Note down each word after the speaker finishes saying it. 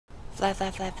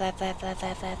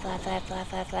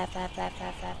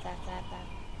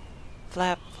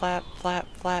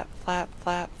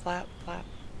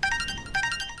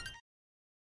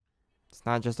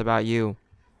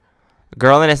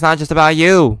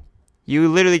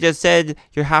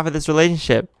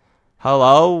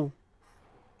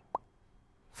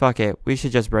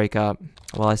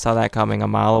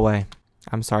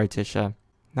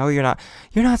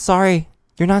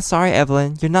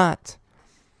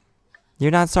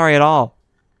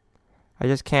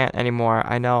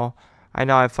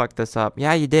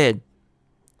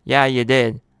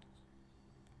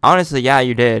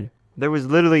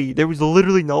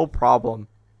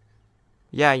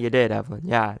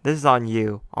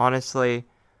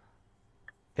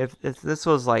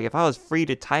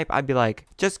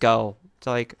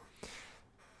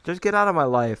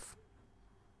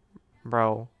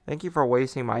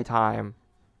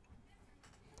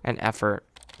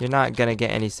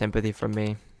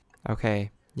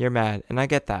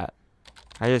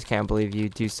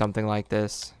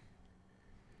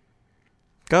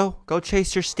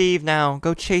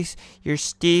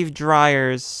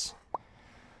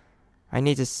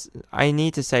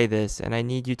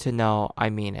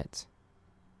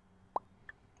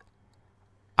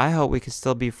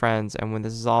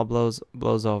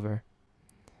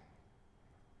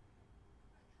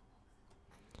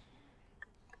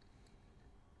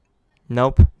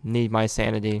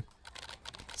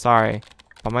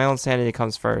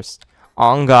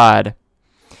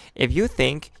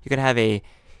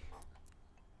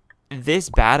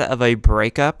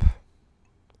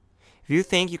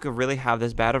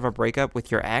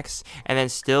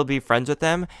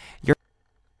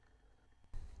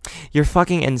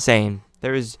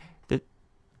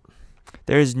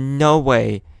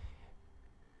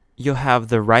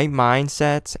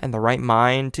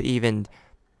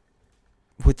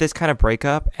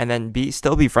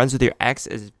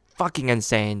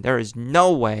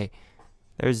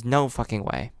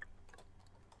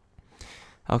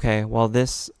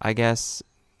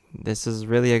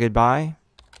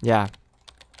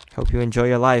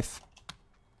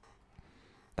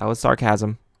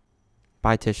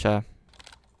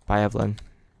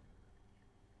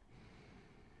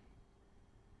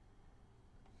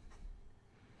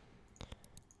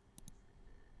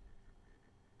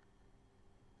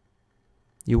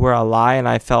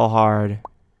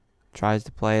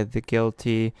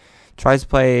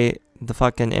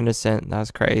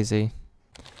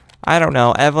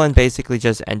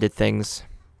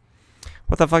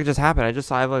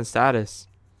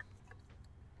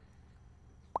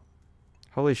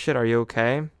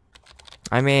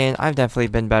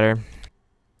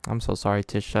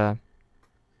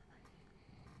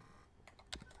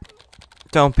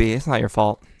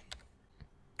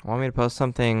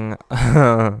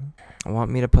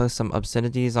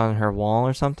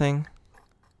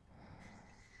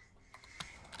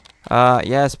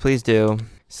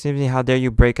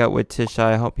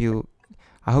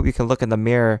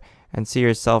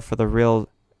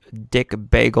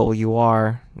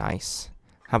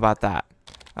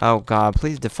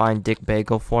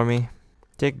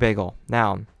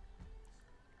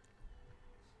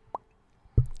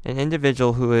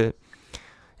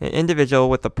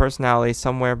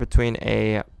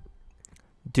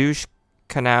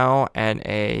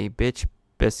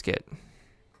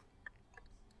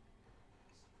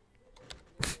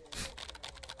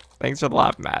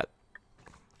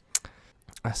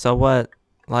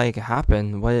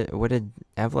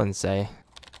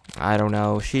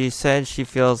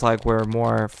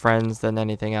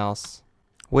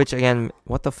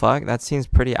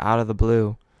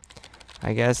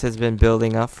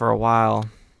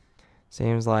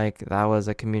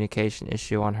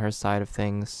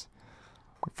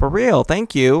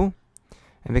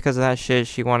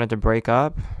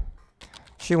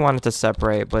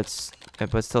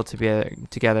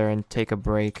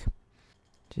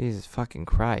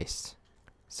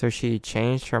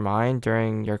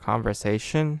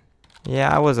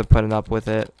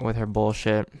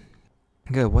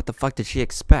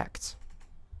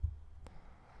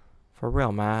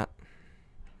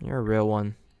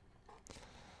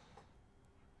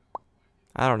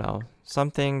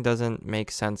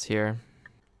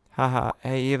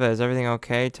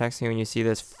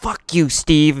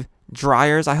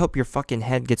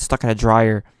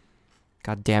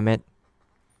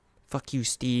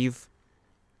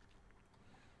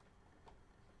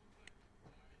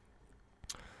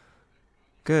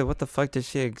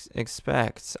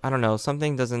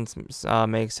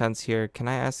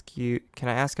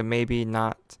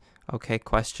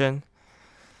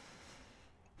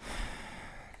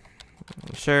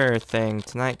Sure thing.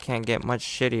 Tonight can't get much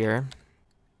shittier.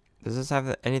 Does this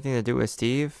have anything to do with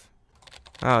Steve?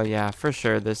 Oh yeah, for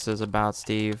sure this is about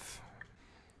Steve.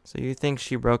 So you think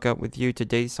she broke up with you to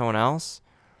date someone else?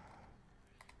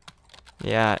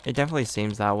 Yeah, it definitely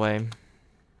seems that way.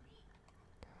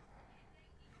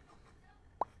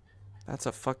 That's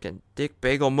a fucking dick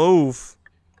bagel move.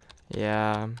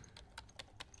 Yeah.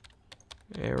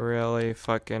 It really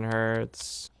fucking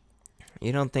hurts.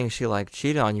 You don't think she like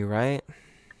cheated on you, right?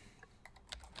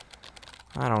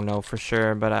 I don't know for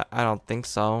sure, but I don't think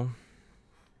so.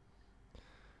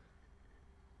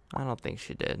 I don't think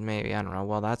she did. Maybe, I don't know.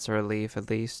 Well, that's a relief at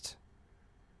least.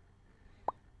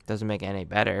 Doesn't make it any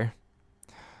better.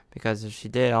 Because if she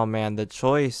did, oh man, the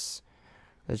choice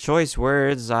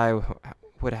words I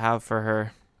would have for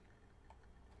her.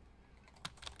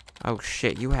 Oh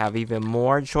shit, you have even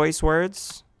more choice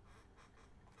words?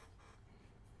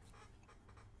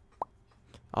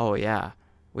 Oh yeah,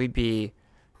 we'd be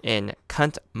in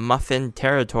cunt muffin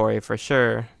territory for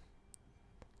sure.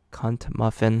 Cunt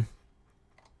muffin.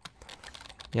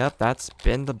 Yep, that's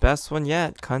been the best one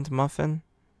yet, cunt muffin.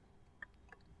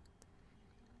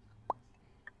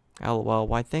 LOL,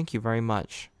 why thank you very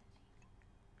much.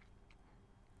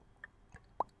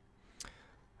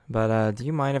 But do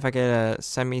you mind if I get a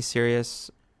semi-serious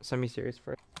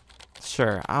first?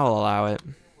 Sure, I'll allow it.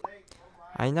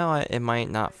 I know it might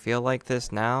not feel like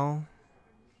this now,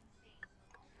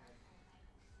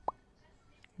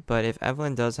 but if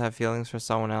Evelyn does have feelings for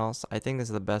someone else, I think this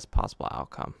is the best possible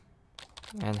outcome.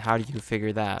 And how do you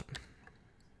figure that?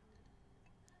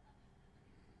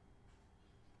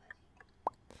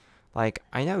 Like,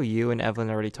 I know you and Evelyn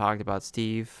already talked about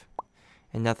Steve,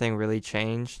 and nothing really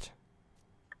changed.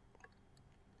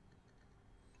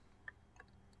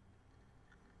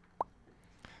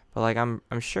 But like, I'm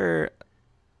sure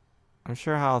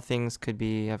how things could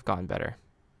have gone better.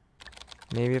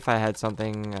 Maybe if I had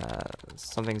something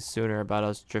sooner about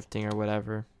us drifting or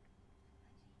whatever.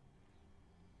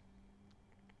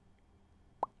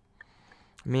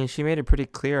 I mean, she made it pretty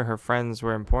clear her friends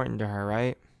were important to her,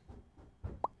 right?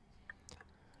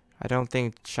 I don't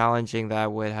think challenging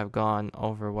that would have gone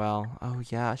over well. Oh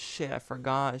yeah, shit, I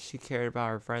forgot she cared about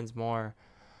her friends more.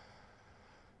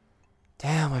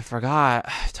 Damn, I forgot.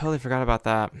 I totally forgot about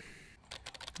that.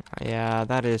 Yeah,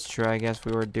 that is true. I guess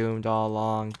we were doomed all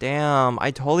along. Damn,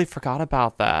 I totally forgot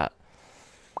about that.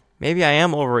 Maybe I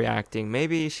am overreacting.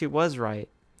 Maybe she was right.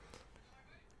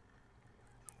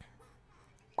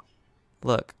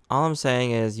 Look, all I'm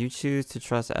saying is you choose to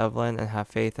trust Evelyn and have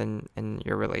faith in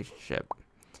your relationship.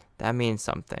 That means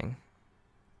something.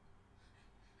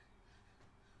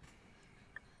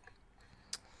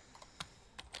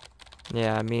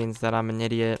 Yeah, it means that I'm an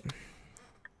idiot.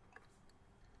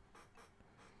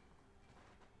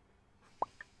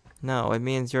 No, it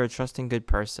means you're a trusting good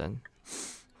person.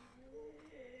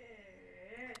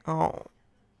 Oh.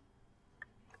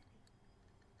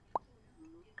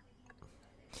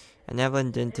 And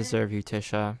Evelyn didn't deserve you,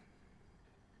 Tisha.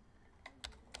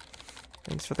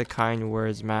 Thanks for the kind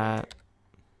words, Matt.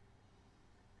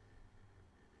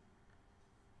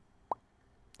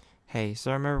 Hey,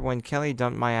 so remember when Kelly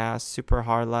dumped my ass super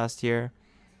hard last year?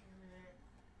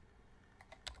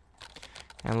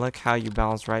 And look how you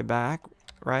bounced right back,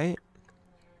 right?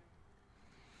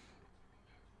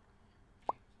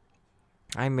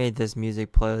 I made this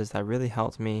music playlist that really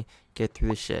helped me get through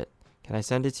the shit. Can I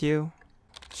send it to you?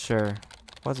 Sure.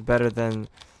 What's better than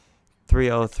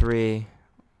 303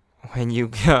 when you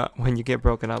get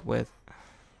broken up with?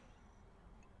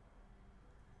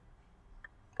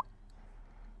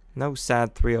 No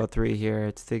sad 303 here.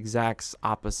 It's the exact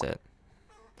opposite.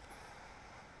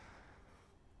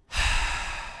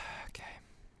 Okay.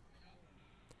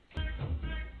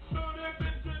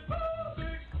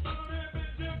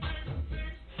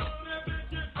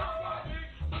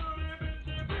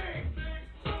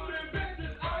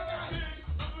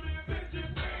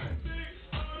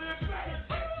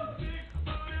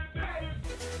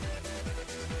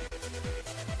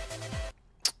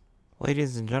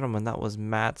 Ladies and gentlemen, that was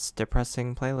Matt's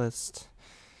depressing playlist.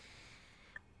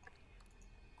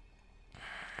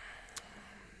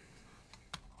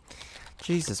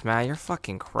 Jesus, Matt, you're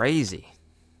fucking crazy.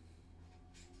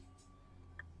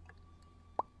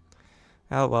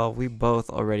 Oh well, we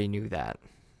both already knew that.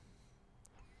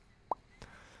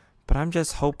 But I'm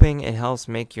just hoping it helps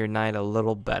make your night a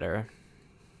little better.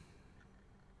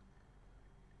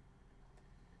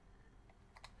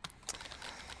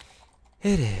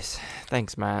 It is.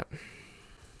 Thanks, Matt.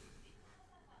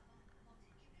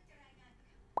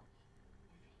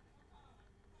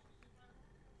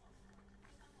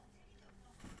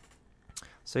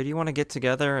 So do you want to get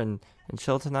together and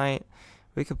chill tonight?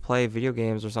 We could play video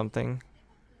games or something.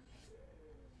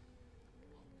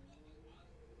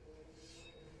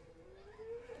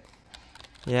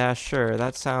 Yeah, sure.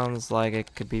 That sounds like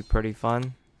it could be pretty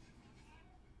fun.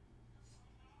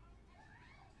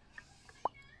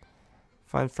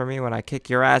 Fun for me when I kick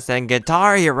your ass and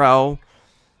Guitar Hero.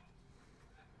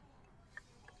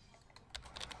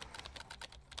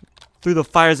 Through the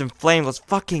fires and flames, let's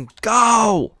fucking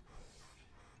go!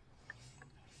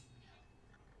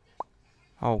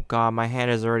 Oh god, my hand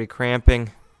is already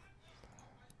cramping.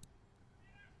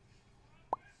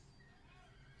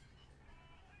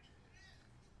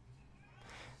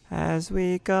 As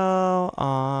we go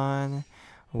on,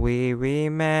 we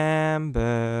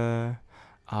remember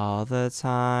all the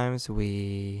times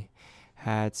we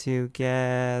had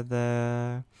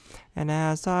together. And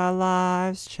as our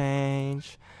lives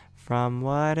change from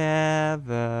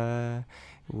whatever,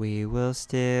 we will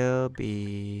still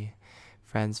be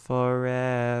friends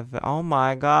forever. Oh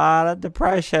my god,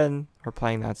 depression. We're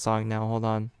playing that song now, hold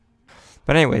on.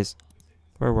 But anyways,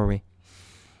 where were we?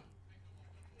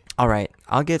 Alright,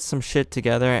 I'll get some shit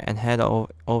together and head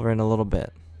over in a little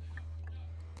bit.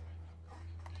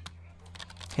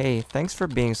 Hey, thanks for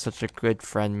being such a good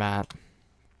friend, Matt.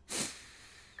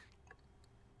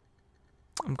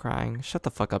 I'm crying. Shut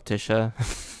the fuck up, Tisha.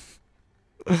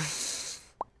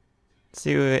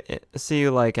 See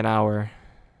you like an hour.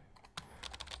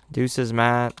 Deuces,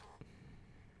 Matt.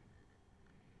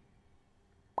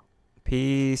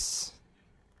 Peace.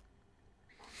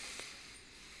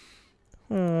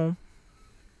 Oh.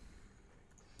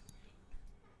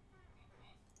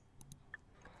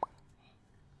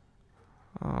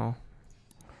 Oh.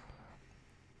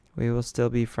 We will still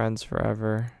be friends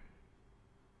forever.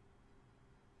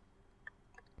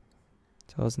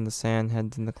 Toes in the sand,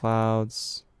 heads in the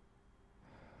clouds.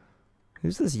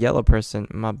 Who's this yellow person?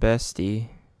 My bestie.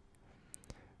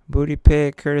 Booty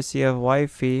pic, courtesy of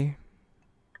wifey.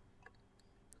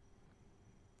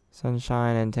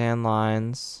 Sunshine and tan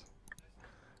lines.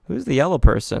 Who's the yellow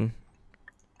person?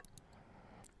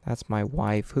 That's my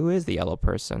wife. Who is the yellow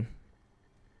person?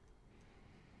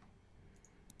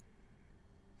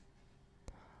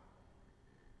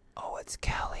 Oh, it's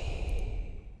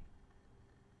Kelly.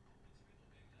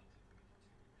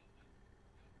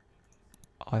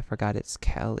 Oh, I forgot it's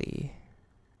Kelly.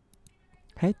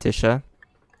 Hey, Tisha.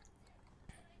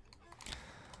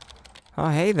 Oh,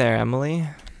 hey there, Emily.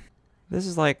 This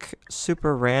is like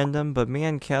super random, but me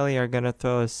and Kelly are gonna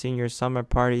throw a senior summer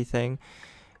party thing,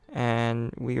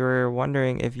 and we were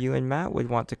wondering if you and Matt would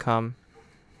want to come.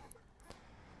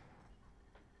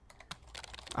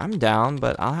 I'm down,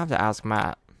 but I'll have to ask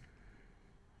Matt.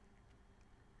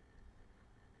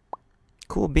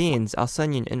 Cool beans. I'll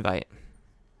send you an invite.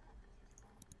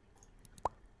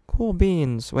 Cool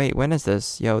beans. Wait, when is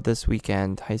this? Yo, this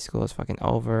weekend. High school is fucking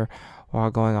over. We're all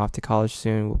going off to college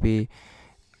soon. We'll be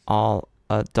all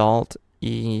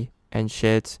adult-y and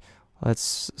shit.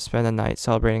 Let's spend the night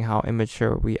celebrating how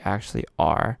immature we actually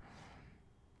are.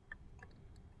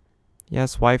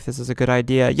 Yes, wife, this is a good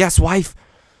idea. Yes, wife!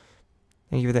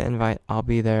 Thank you for the invite. I'll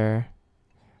be there.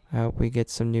 I hope we get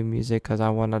some new music because I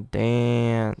want to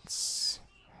dance.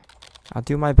 I'll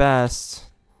do my best.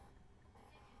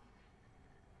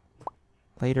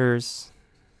 Laters.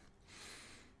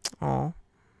 Aw.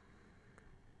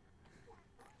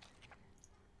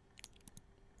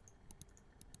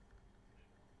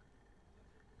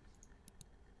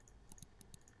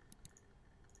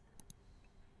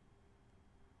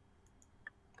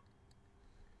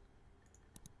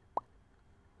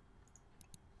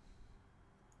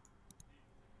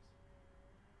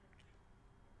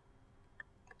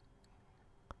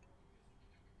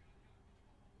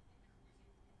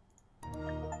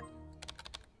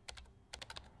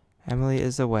 Emily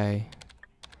is Away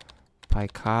by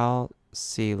Kyle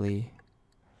Seeley.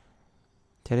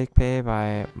 Tittic Pay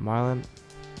by Marlon.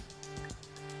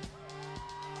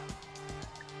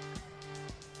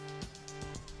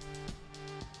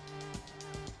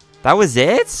 That was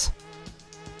it?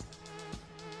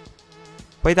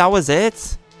 Wait, that was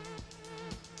it?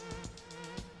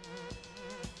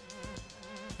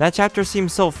 That chapter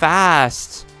seems so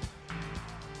fast.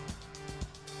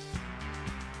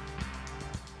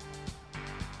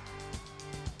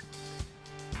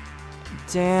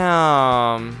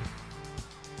 Damn.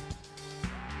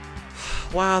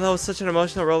 Wow, that was such an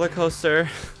emotional roller coaster.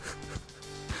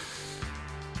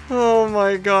 Oh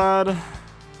my god.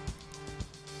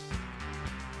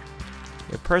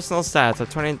 Your personal stats, a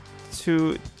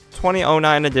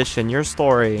 2009 edition, your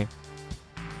story.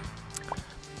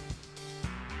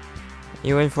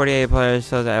 You win 48 players,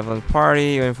 so the Evelyn's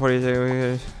party. You win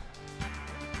 46.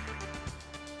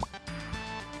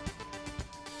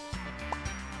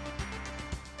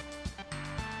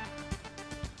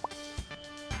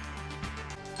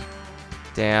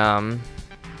 Damn.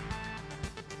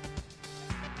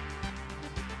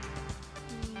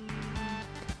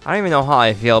 I don't even know how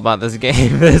I feel about this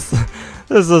game. This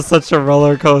is such a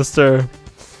roller coaster.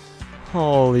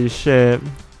 Holy shit.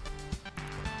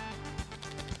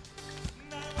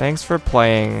 Thanks for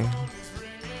playing.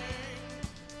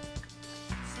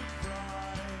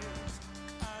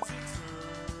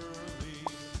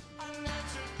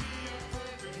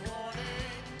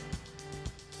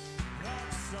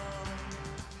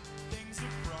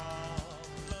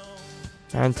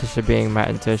 And Tisha being Matt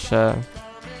and Tisha.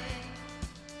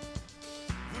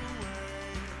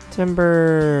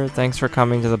 Timber, thanks for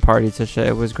coming to the party, Tisha.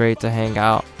 It was great to hang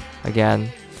out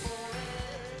again.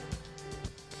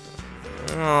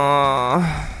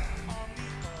 Aww.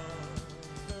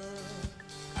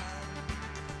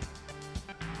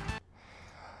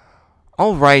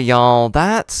 Alright, y'all.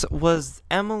 That was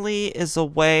Emily is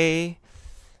Away.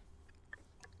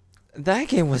 That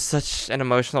game was such an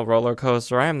emotional roller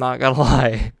coaster. I am not gonna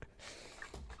lie.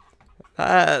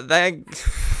 I'm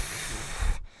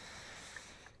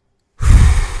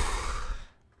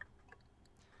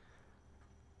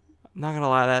not gonna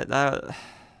lie,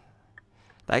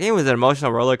 that game was an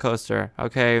emotional roller coaster.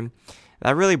 Okay,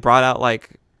 that really brought out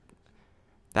like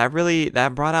that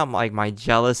brought out like my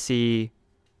jealousy,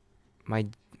 my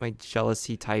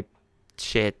jealousy type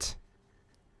shit.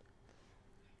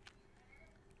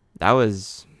 That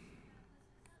was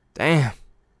damn.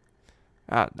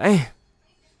 Damn.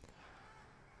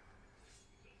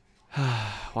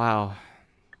 Wow.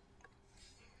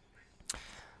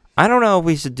 I don't know if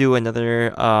we should do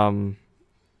another,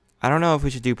 I don't know if we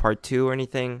should do part 2 or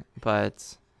anything,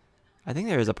 but I think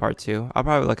there is a part 2. I'll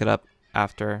probably look it up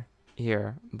after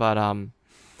here, but, I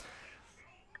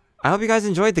hope you guys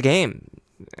enjoyed the game,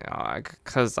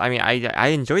 because, I mean, I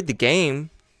enjoyed the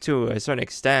game to a certain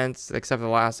extent, except for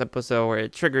the last episode where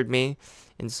it triggered me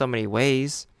in so many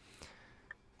ways.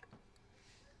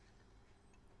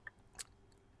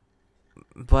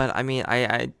 But, I mean,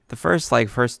 the first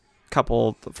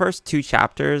 2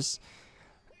 chapters,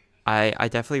 I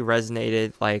definitely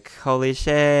resonated, like, holy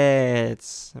shit,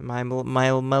 my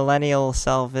millennial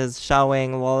self is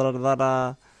showing, blah, blah, blah,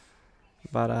 blah.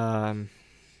 But,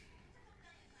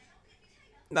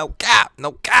 no cap,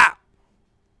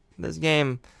 this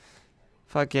game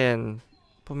fucking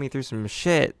put me through some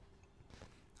shit.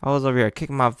 I was over here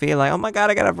kicking my feet like, oh my god,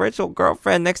 I got a virtual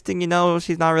girlfriend. Next thing you know,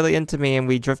 she's not really into me, and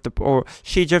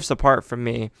she drifts apart from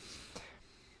me.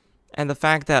 And the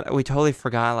fact that we totally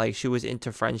forgot, like, she was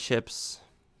into friendships.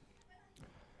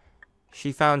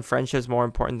 She found friendships more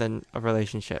important than a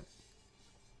relationship.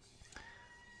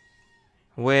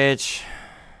 Which,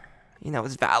 you know,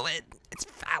 is valid. It's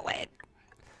valid.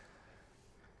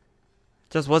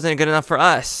 Just wasn't good enough for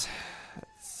us.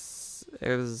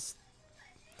 It was...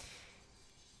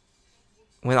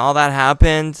 When all that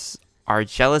happened, our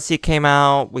jealousy came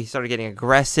out. We started getting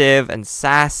aggressive and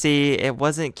sassy. It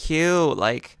wasn't cute.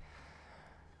 Like...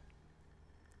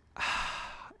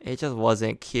 It just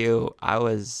wasn't cute. I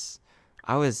was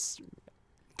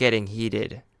getting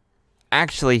heated.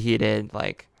 Actually heated.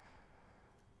 Like,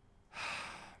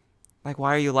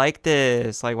 why are you like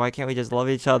this? Like, why can't we just love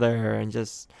each other and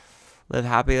just live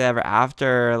happily ever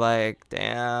after? Like,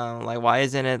 damn. Like, why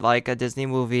isn't it like a Disney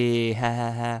movie?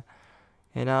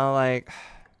 You know, like...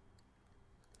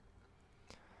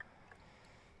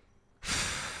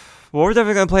 Well, we're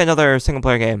definitely going to play another single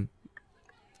player game.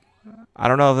 I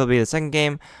don't know if it'll be the second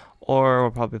game, or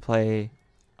we'll probably play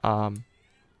something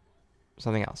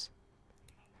else.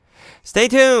 Stay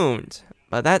tuned!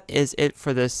 But that is it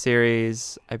for this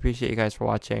series. I appreciate you guys for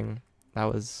watching.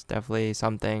 That was definitely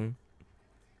something.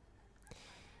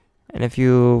 And if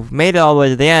you've made it all the way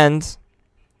to the end,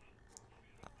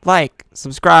 like,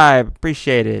 subscribe,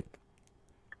 appreciate it.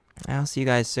 I'll see you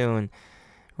guys soon.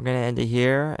 We're going to end it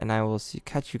here, and I will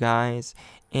catch you guys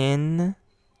in...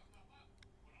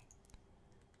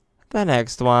 the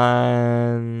next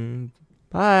one.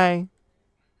 Bye.